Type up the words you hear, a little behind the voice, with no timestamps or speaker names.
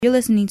You're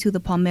listening to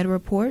the Palmetto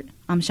Report.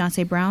 I'm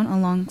Shante Brown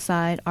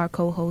alongside our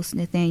co-host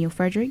Nathaniel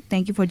Frederick.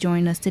 Thank you for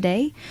joining us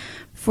today.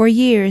 For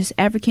years,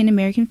 African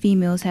American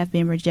females have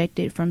been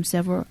rejected from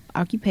several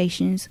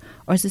occupations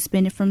or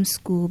suspended from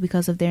school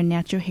because of their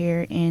natural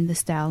hair and the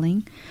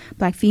styling.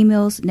 Black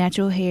females'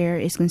 natural hair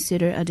is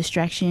considered a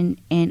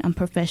distraction and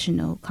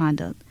unprofessional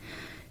conduct.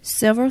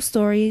 Several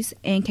stories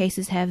and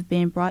cases have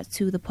been brought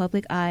to the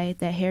public eye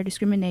that hair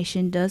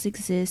discrimination does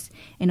exist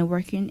in a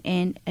working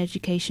and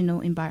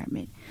educational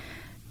environment.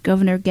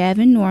 Governor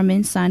Gavin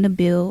Norman signed a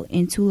bill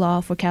into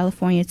law for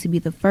California to be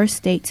the first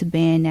state to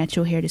ban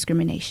natural hair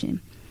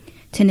discrimination.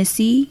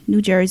 Tennessee,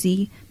 New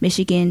Jersey,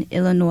 Michigan,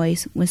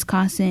 Illinois,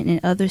 Wisconsin,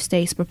 and other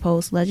states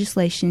proposed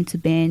legislation to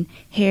ban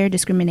hair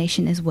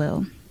discrimination as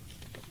well.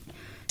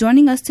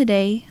 Joining us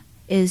today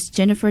is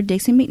Jennifer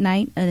Dixon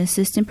McKnight, an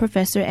assistant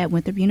professor at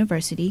Winthrop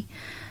University.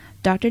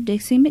 Dr.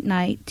 Dixon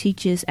McKnight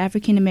teaches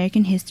African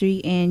American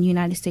history and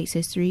United States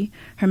history.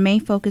 Her main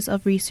focus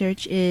of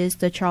research is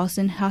the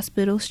Charleston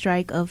Hospital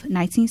strike of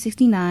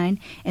 1969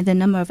 and the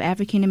number of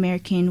African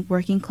American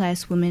working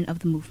class women of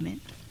the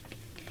movement.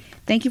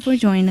 Thank you for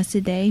joining us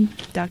today,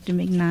 Dr.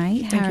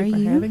 McKnight. How are you? Thank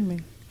you for having me.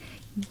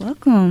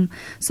 Welcome.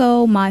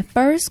 So my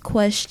first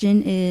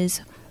question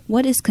is,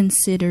 what is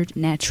considered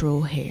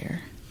natural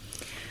hair?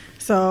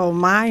 So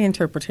my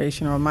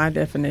interpretation or my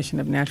definition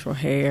of natural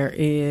hair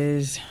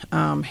is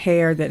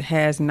hair that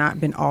has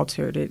not been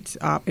altered. It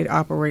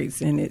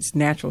operates in its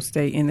natural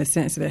state in the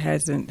sense that it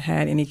hasn't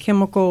had any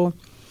chemical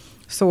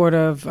sort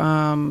of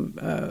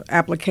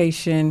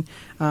application.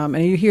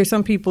 And you hear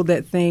some people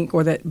that think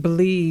or that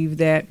believe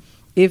that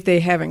if they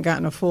haven't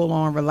gotten a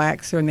full-on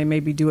relaxer and they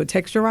maybe do a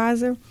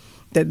texturizer,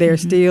 that they're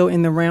still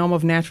in the realm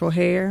of natural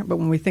hair. But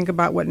when we think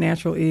about what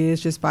natural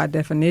is, just by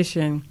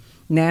definition,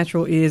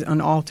 natural is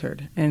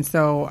unaltered. And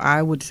so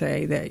I would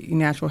say that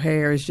natural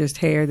hair is just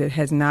hair that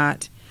has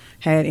not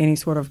had any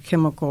sort of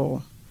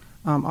chemical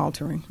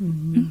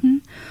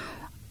altering.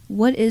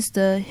 What is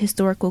the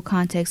historical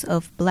context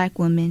of black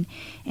women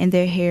and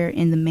their hair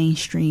in the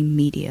mainstream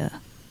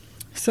media?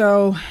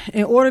 So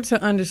in order to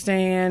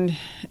understand,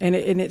 and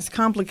it's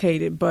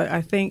complicated, but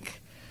I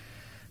think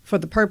for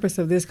the purpose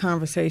of this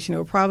conversation, it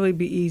would probably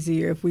be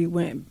easier if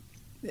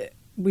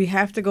we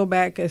have to go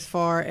back as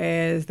far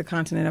as the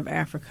continent of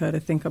Africa to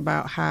think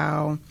about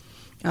how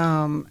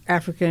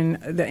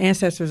the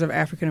ancestors of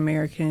African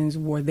Americans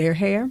wore their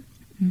hair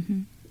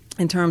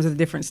in terms of the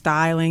different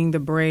styling, the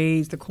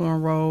braids, the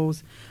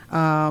cornrows,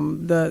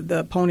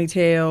 the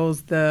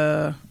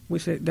ponytails,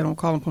 which they don't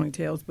call them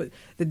ponytails, but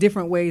the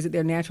different ways that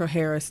their natural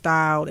hair is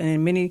styled. And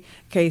in many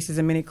cases,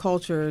 in many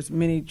cultures,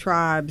 many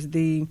tribes,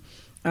 the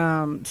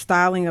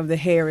styling of the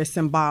hair is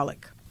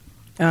symbolic.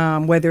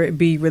 Whether it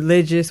be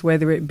religious,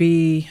 whether it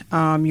be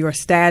your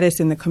status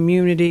in the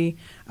community,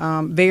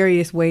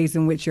 various ways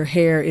in which your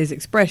hair is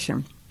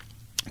expression.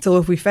 So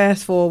if we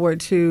fast forward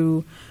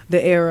to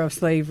the era of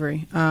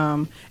slavery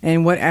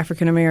and what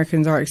African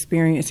Americans are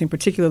experiencing,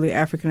 particularly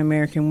African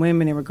American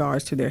women in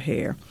regards to their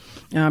hair,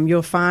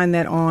 you'll find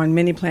that on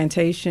many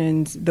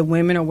plantations, the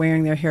women are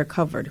wearing their hair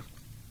covered.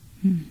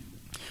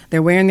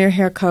 They're wearing their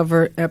hair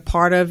covered. A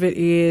part of it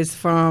is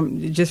for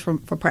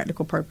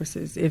practical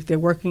purposes. If they're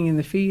working in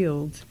the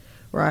fields,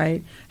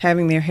 right,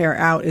 having their hair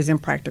out is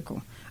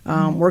impractical.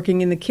 Working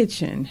in the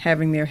kitchen,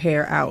 having their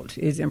hair out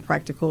is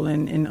impractical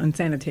and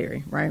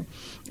unsanitary, right?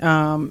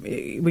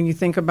 When you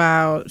think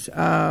about,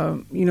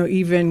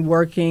 even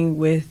working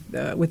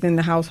within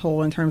the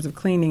household in terms of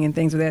cleaning and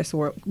things of that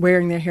sort,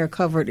 wearing their hair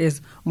covered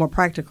is more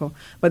practical.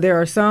 But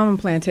there are some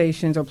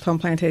plantations or some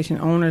plantation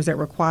owners that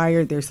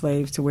required their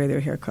slaves to wear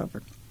their hair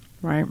covered.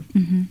 Right.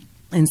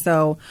 And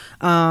so,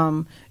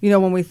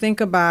 when we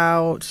think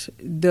about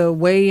the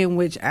way in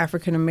which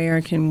African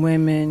American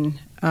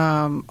women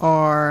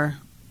are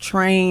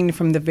trained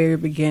from the very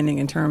beginning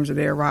in terms of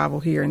their arrival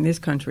here in this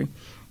country,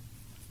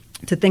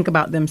 to think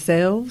about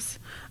themselves,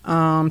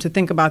 to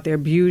think about their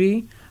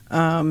beauty,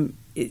 the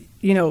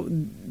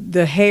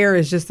hair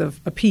is just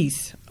a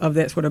piece of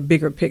that sort of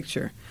bigger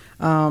picture.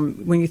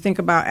 When you think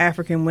about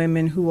African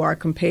women who are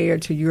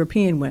compared to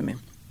European women,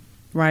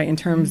 right, in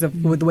terms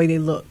of the way they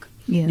look.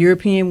 Yeah.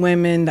 European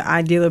women, the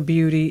ideal of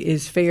beauty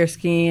is fair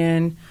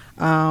skin,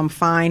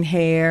 fine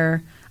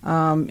hair,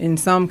 in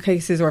some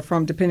cases, or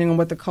depending on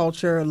what the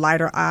culture,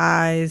 lighter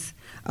eyes,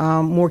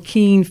 more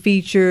keen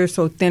features,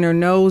 so thinner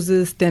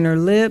noses, thinner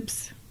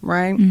lips,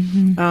 right?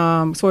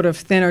 Sort of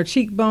thinner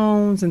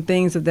cheekbones and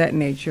things of that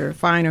nature,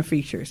 finer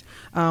features.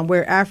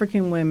 Where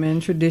African women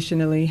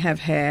traditionally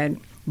have had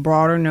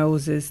broader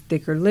noses,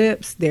 thicker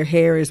lips, their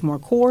hair is more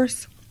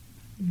coarse.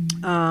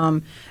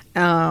 Their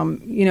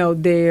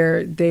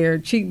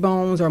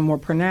cheekbones are more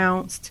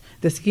pronounced.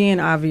 The skin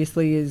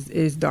obviously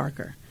is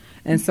darker.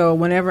 And so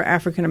whenever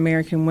African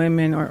American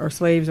women or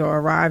slaves are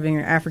arriving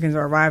or Africans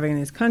are arriving in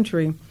this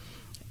country,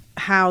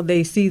 how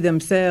they see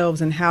themselves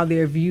and how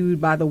they're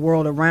viewed by the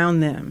world around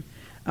them.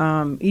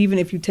 Even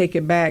if you take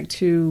it back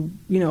to,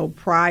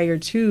 prior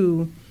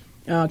to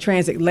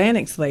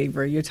transatlantic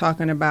slavery, you're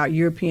talking about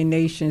European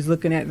nations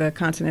looking at the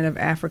continent of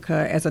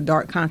Africa as a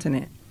dark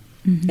continent.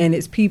 and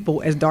its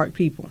people as dark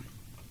people.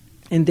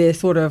 And this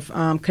sort of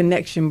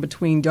connection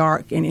between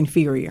dark and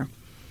inferior.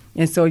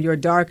 And so your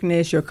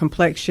darkness, your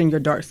complexion, your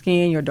dark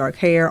skin, your dark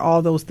hair,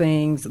 all those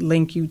things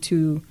link you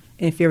to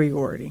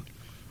inferiority.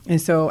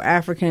 And so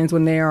Africans,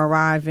 when they are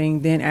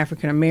arriving, then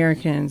African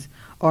Americans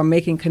are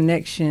making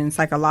connections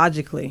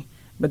psychologically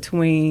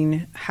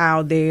between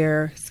how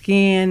their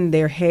skin,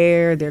 their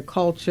hair, their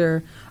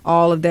culture,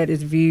 all of that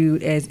is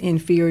viewed as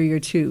inferior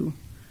to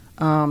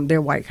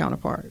their white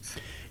counterparts.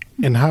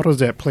 And how does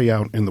that play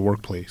out in the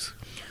workplace?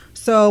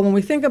 So when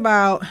we think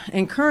about,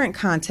 in current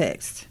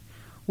context,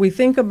 we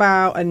think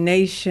about a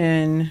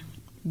nation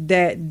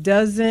that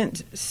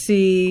doesn't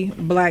see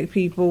black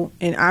people,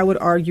 and I would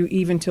argue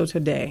even till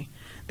today,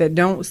 that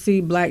don't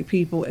see black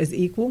people as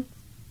equal,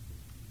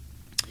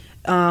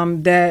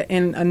 that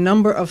in a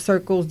number of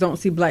circles don't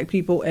see black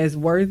people as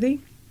worthy,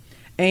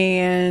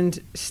 and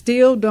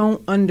still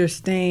don't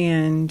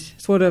understand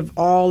sort of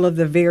all of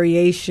the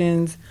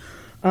variations,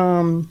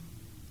 all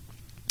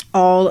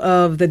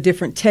of the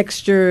different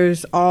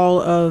textures,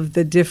 all of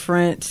the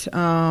different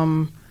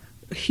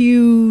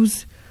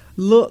hues,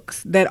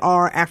 looks that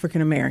are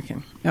African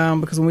American.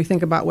 Because when we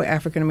think about what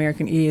African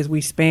American is,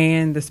 we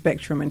span the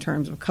spectrum in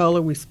terms of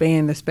color, we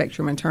span the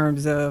spectrum in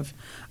terms of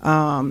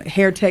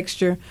hair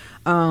texture.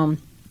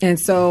 And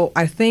so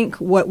I think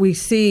what we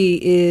see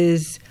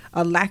is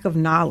a lack of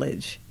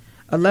knowledge,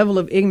 a level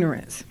of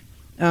ignorance,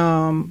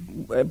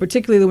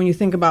 particularly when you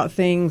think about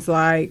things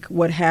like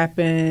what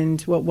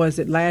happened, what was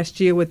it, last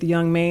year with the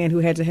young man who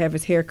had to have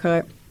his hair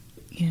cut.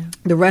 Yeah.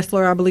 The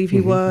wrestler, I believe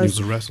he was.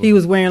 He was a wrestler. He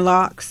was wearing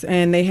locks,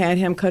 and they had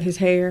him cut his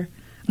hair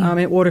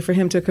in order for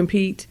him to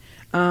compete.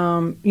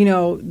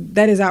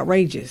 That is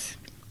outrageous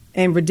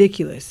and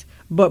ridiculous.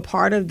 But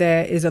part of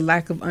that is a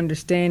lack of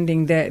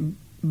understanding that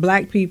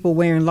black people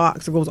wearing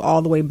locks goes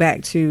all the way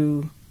back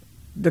to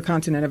the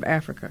continent of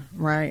Africa,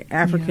 right?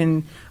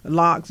 African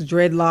locks,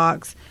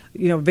 dreadlocks,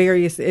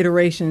 various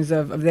iterations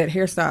of that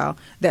hairstyle.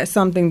 That's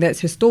something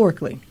that's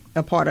historically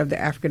a part of the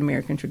African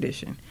American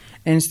tradition.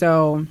 And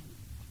so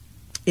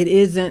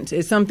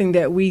it's something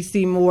that we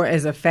see more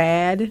as a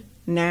fad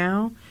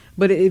now,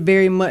 but it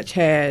very much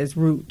has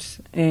roots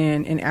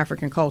in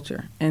African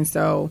culture. And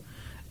so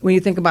when you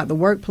think about the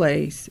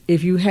workplace,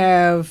 if you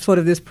have sort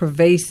of this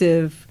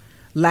pervasive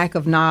lack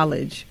of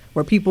knowledge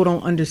where people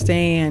don't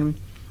understand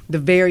the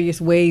various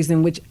ways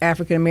in which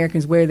African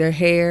Americans wear their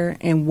hair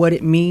and what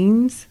it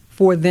means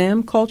for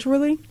them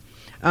culturally,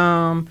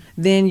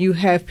 then you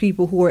have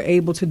people who are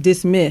able to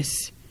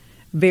dismiss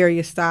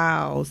various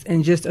styles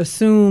and just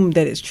assume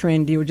that it's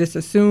trendy, or just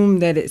assume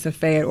that it's a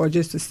fad, or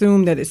just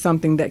assume that it's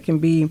something that can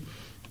be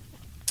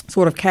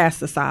sort of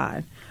cast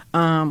aside,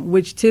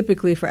 which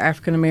typically for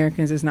African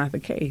Americans is not the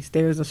case.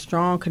 There is a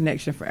strong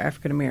connection for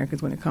African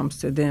Americans when it comes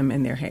to them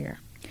and their hair.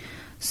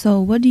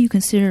 So what do you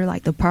consider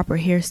like the proper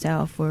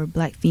hairstyle for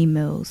black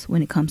females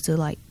when it comes to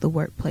like the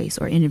workplace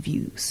or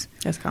interviews?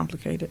 That's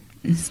complicated.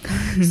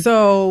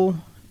 So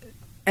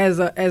as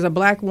a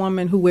black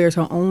woman who wears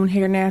her own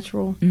hair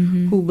natural,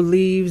 who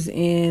believes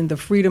in the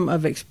freedom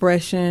of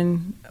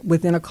expression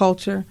within a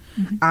culture,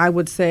 I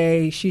would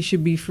say she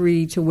should be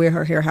free to wear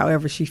her hair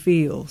however she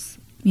feels.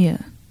 Yeah.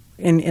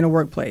 In a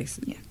workplace.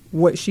 Yeah.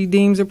 What she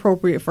deems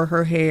appropriate for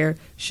her hair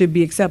should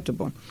be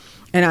acceptable.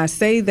 And I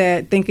say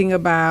that thinking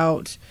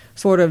about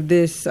sort of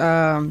this,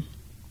 the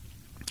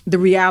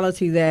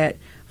reality that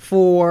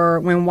for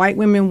when white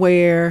women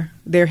wear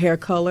their hair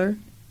color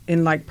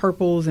in like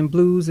purples and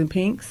blues and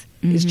pinks,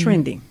 it's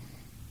trendy.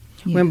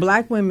 Yeah. When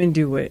black women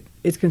do it,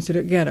 it's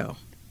considered ghetto.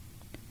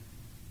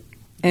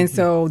 And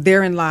so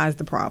therein lies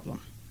the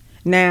problem.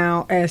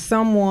 Now, as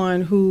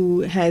someone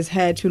who has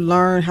had to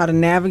learn how to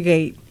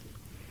navigate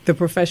the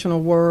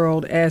professional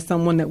world, as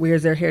someone that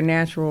wears their hair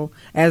natural,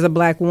 as a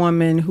black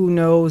woman who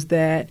knows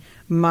that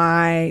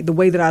the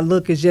way that I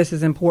look is just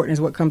as important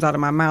as what comes out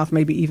of my mouth,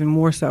 maybe even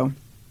more so.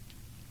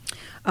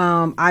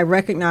 I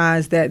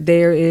recognize that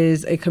there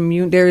is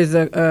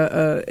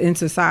in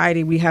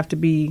society we have to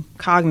be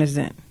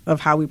cognizant of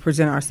how we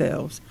present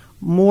ourselves,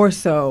 more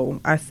so,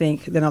 I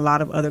think, than a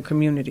lot of other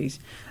communities.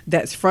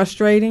 That's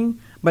frustrating,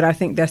 but I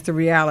think that's the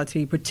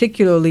reality,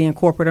 particularly in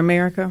corporate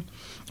America.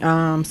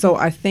 So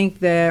I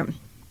think that,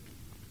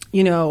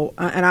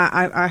 and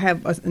I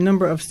have a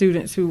number of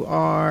students who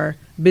are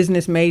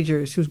business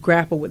majors who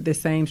grapple with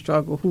this same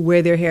struggle, who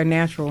wear their hair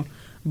natural,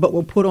 but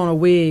will put on a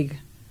wig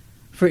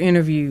for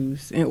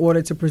interviews in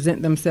order to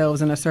present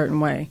themselves in a certain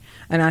way.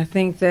 And I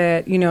think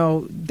that,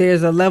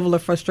 there's a level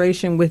of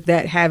frustration with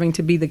that having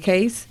to be the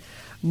case,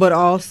 but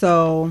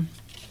also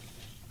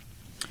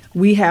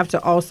we have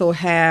to also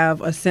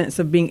have a sense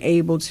of being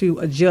able to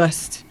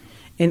adjust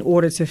in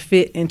order to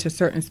fit into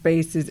certain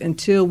spaces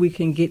until we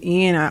can get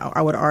in,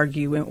 I would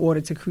argue, in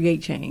order to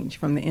create change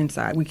from the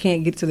inside. We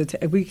can't get to the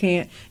if we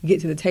can't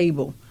get to the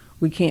table,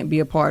 we can't be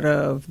a part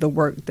of the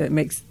work that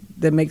makes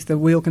makes the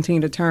wheel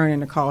continue to turn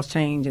and to cause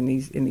change in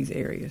these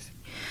areas.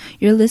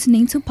 You're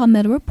listening to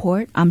Palmetto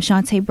Report. I'm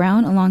Shantae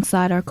Brown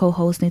alongside our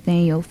co-host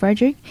Nathaniel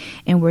Frederick,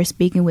 and we're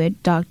speaking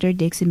with Dr.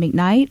 Dixon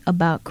McKnight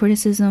about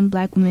criticism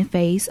Black women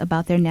face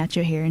about their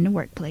natural hair in the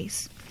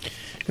workplace.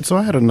 And so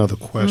I had another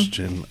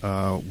question.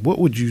 What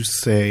would you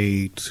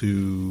say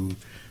to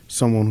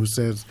someone who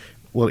says,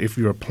 well, if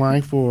you're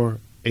applying for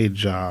a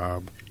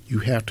job, you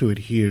have to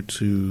adhere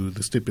to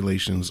the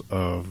stipulations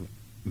of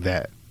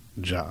that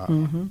job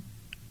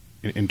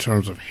in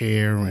terms of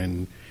hair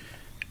and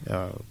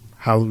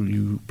how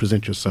you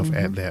present yourself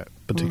at that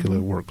particular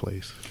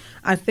workplace?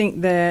 I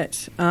think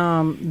that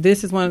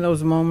this is one of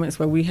those moments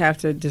where we have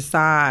to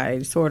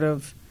decide sort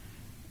of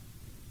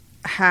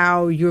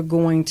how you're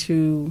going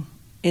to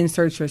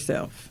insert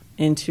yourself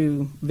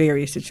into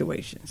various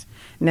situations.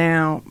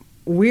 Now,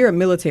 we're a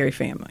military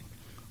family.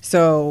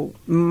 So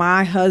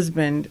my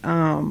husband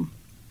and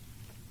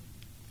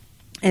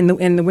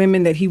the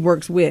women that he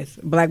works with,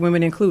 Black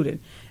women included,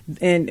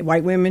 and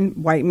white women,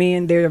 white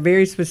men, there are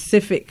very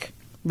specific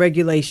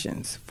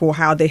regulations for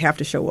how they have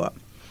to show up.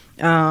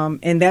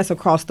 And that's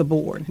across the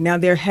board. Now,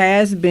 there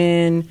has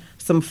been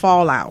some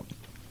fallout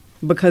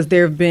because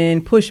there have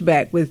been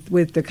pushback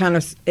with the kind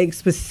of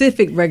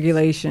specific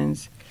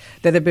regulations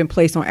that have been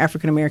placed on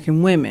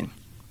African-American women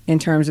in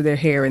terms of their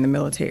hair in the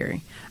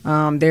military.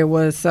 There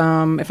was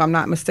some, if I'm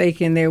not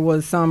mistaken, there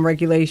was some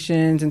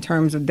regulations in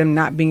terms of them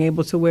not being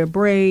able to wear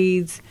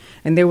braids,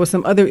 and there were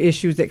some other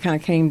issues that kind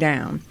of came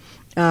down,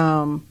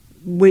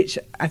 which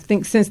I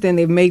think since then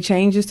they've made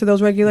changes to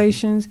those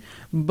regulations.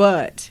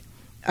 But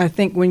I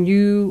think when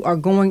you are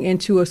going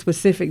into a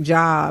specific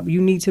job, you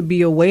need to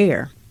be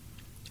aware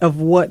of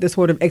what the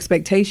sort of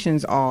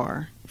expectations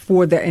are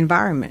for that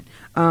environment.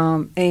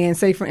 And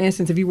say, for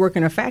instance, if you work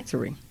in a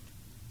factory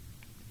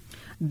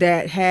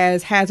that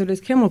has hazardous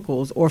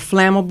chemicals or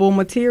flammable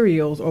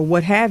materials or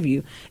what have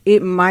you,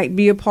 it might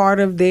be a part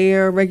of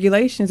their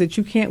regulations that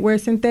you can't wear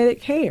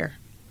synthetic hair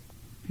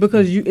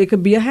because it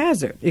could be a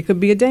hazard. It could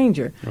be a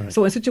danger. Right.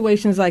 So in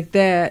situations like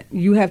that,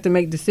 you have to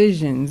make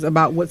decisions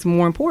about what's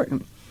more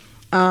important.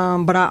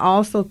 But I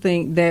also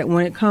think that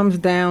when it comes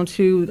down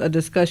to a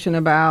discussion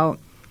about,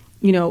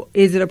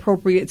 is it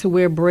appropriate to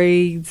wear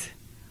braids,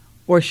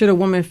 or should a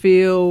woman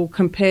feel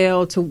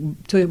compelled to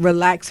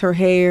relax her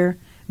hair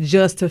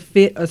just to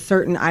fit a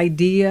certain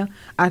idea,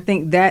 I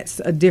think that's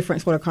a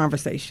different sort of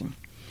conversation.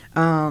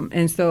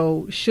 And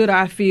so should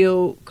I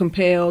feel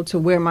compelled to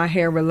wear my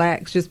hair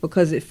relaxed just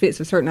because it fits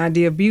a certain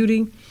idea of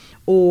beauty?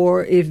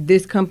 Or if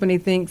this company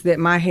thinks that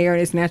my hair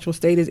in its natural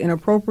state is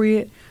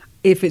inappropriate,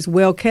 if it's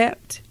well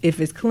kept, if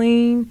it's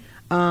clean,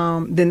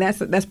 then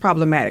that's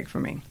problematic for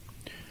me.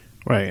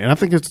 Right. And I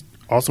think it's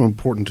also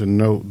important to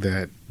note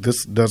that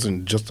this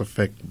doesn't just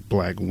affect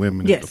Black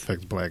women, yes. It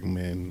affects Black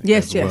men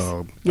as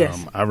well.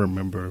 Yes. I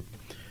remember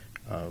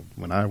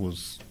when I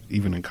was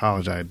even in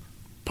college, I had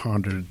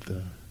pondered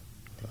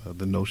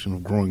the notion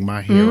of growing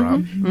my hair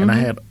out. And I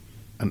had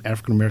an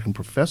African-American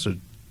professor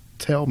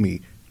tell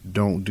me,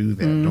 don't do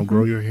that. Don't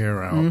grow your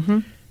hair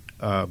out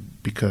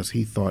because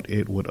he thought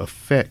it would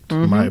affect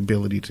my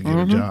ability to get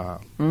a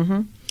job.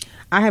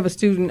 I have a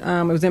student,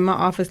 it was in my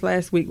office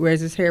last week,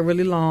 wears his hair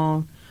really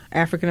long,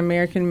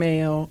 African-American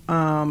male,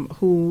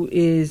 who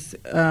is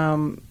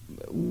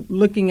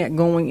looking at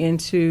going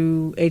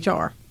into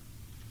HR.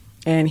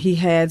 And he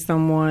had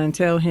someone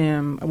tell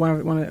him,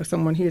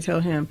 someone here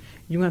tell him,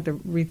 you're going to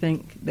have to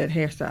rethink that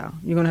hairstyle.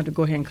 You're going to have to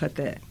go ahead and cut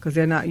that because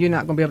you're not going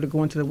to be able to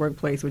go into the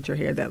workplace with your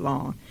hair that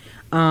long.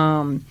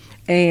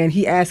 And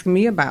he asked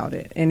me about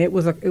it, and it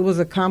was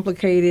a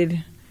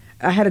complicated.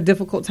 I had a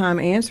difficult time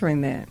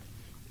answering that.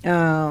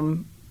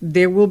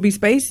 There will be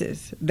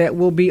spaces that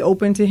will be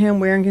open to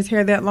him wearing his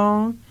hair that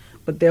long,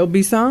 but there'll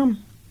be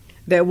some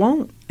that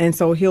won't. And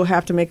so he'll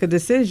have to make a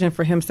decision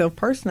for himself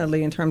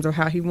personally in terms of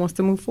how he wants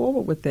to move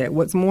forward with that.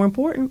 What's more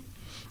important?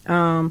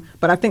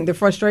 But I think the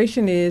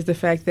frustration is the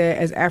fact that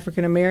as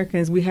African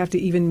Americans, we have to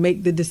even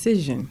make the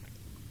decision.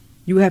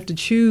 You have to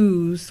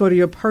choose sort of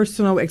your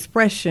personal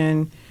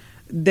expression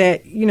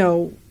that,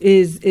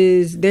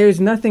 is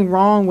there's nothing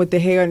wrong with the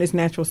hair in its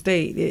natural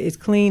state. It's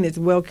clean, it's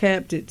well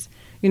kept, it's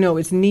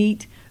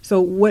neat. So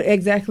what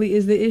exactly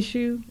is the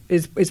issue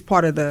is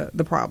part of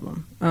the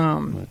problem.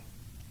 Right.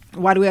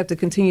 Why do we have to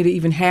continue to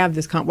even have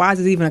this? Why is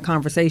this even a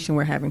conversation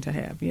we're having to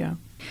have? Yeah.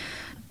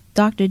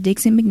 Dr.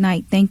 Dixon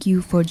McKnight, thank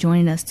you for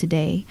joining us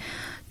today.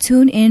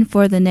 Tune in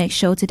for the next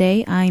show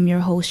today. I am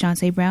your host,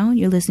 Shantae Brown.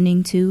 You're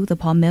listening to the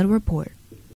Palmetto Report.